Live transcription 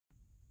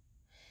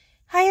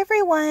Hi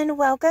everyone,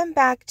 welcome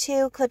back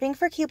to Clipping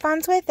for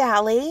Coupons with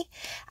Allie.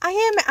 I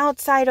am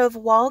outside of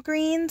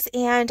Walgreens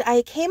and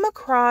I came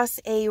across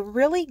a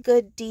really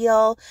good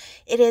deal.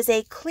 It is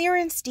a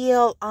clearance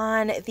deal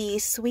on the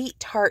sweet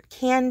tart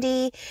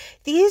candy.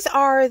 These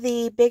are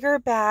the bigger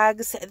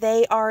bags.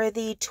 They are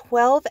the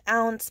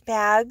 12-ounce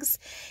bags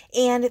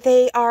and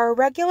they are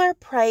regular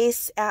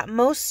price at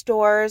most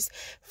stores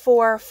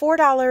for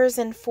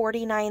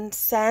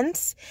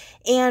 $4.49.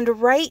 And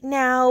right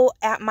now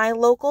at my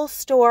local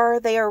store,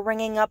 they are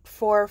ringing up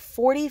for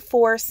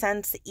 44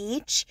 cents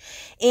each.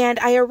 And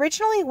I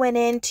originally went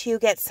in to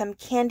get some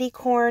candy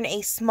corn,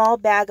 a small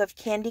bag of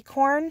candy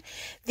corn.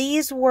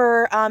 These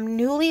were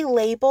newly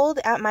labeled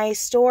at my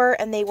store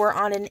and they were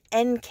on an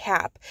end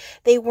cap.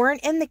 They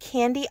weren't in the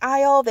candy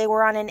aisle. They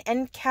were on an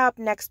end cap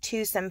next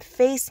to some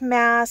face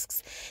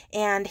masks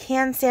and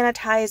hand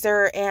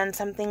sanitizer and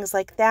some things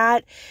like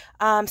that.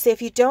 So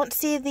if you don't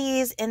see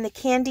these in the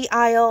candy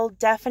aisle,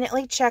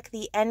 definitely check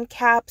the end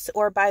caps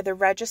or by the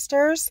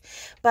registers.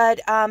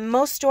 But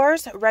most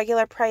stores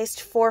regular priced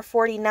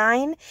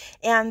 $4.49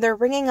 and they're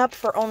ringing up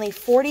for only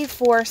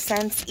 44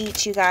 cents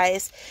each, you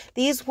guys.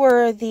 These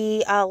were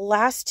the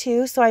last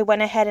two, so I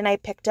went ahead and I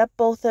picked up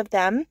both of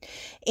them.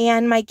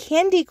 And my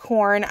candy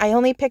corn, I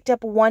only picked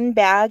up one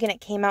bag and it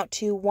came out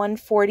to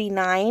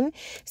 $1.49.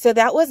 So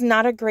that was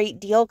not a great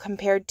deal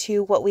compared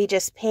to what we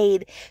just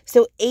paid.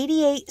 So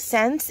 88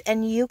 cents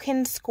and you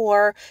can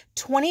score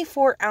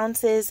 24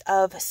 ounces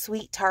of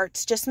sweet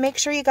tarts. Just make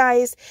sure you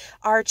guys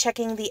are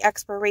checking the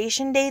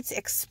expiration dates,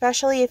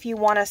 especially if you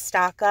want to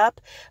stock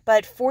up.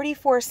 But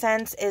 44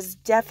 cents is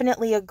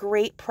definitely a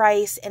great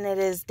price and it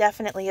is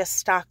definitely a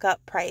stock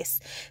up price.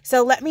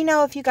 So let me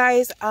know if you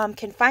guys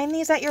can find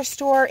these at your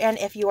store and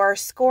if you are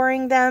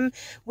scoring them.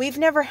 We've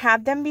never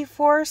had them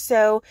before,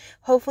 so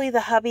hopefully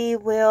the hubby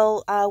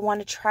will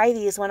want to try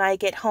these when I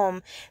get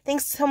home.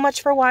 Thanks so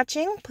much for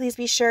watching. Please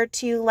be sure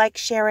to like,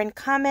 share, and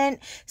comment.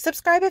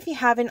 Subscribe if you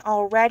haven't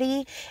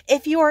already.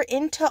 If you are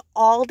into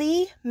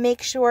Aldi,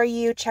 make sure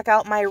you check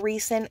out my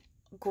recent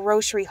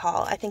grocery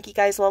haul. I think you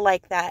guys will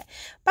like that.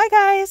 Bye,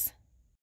 guys.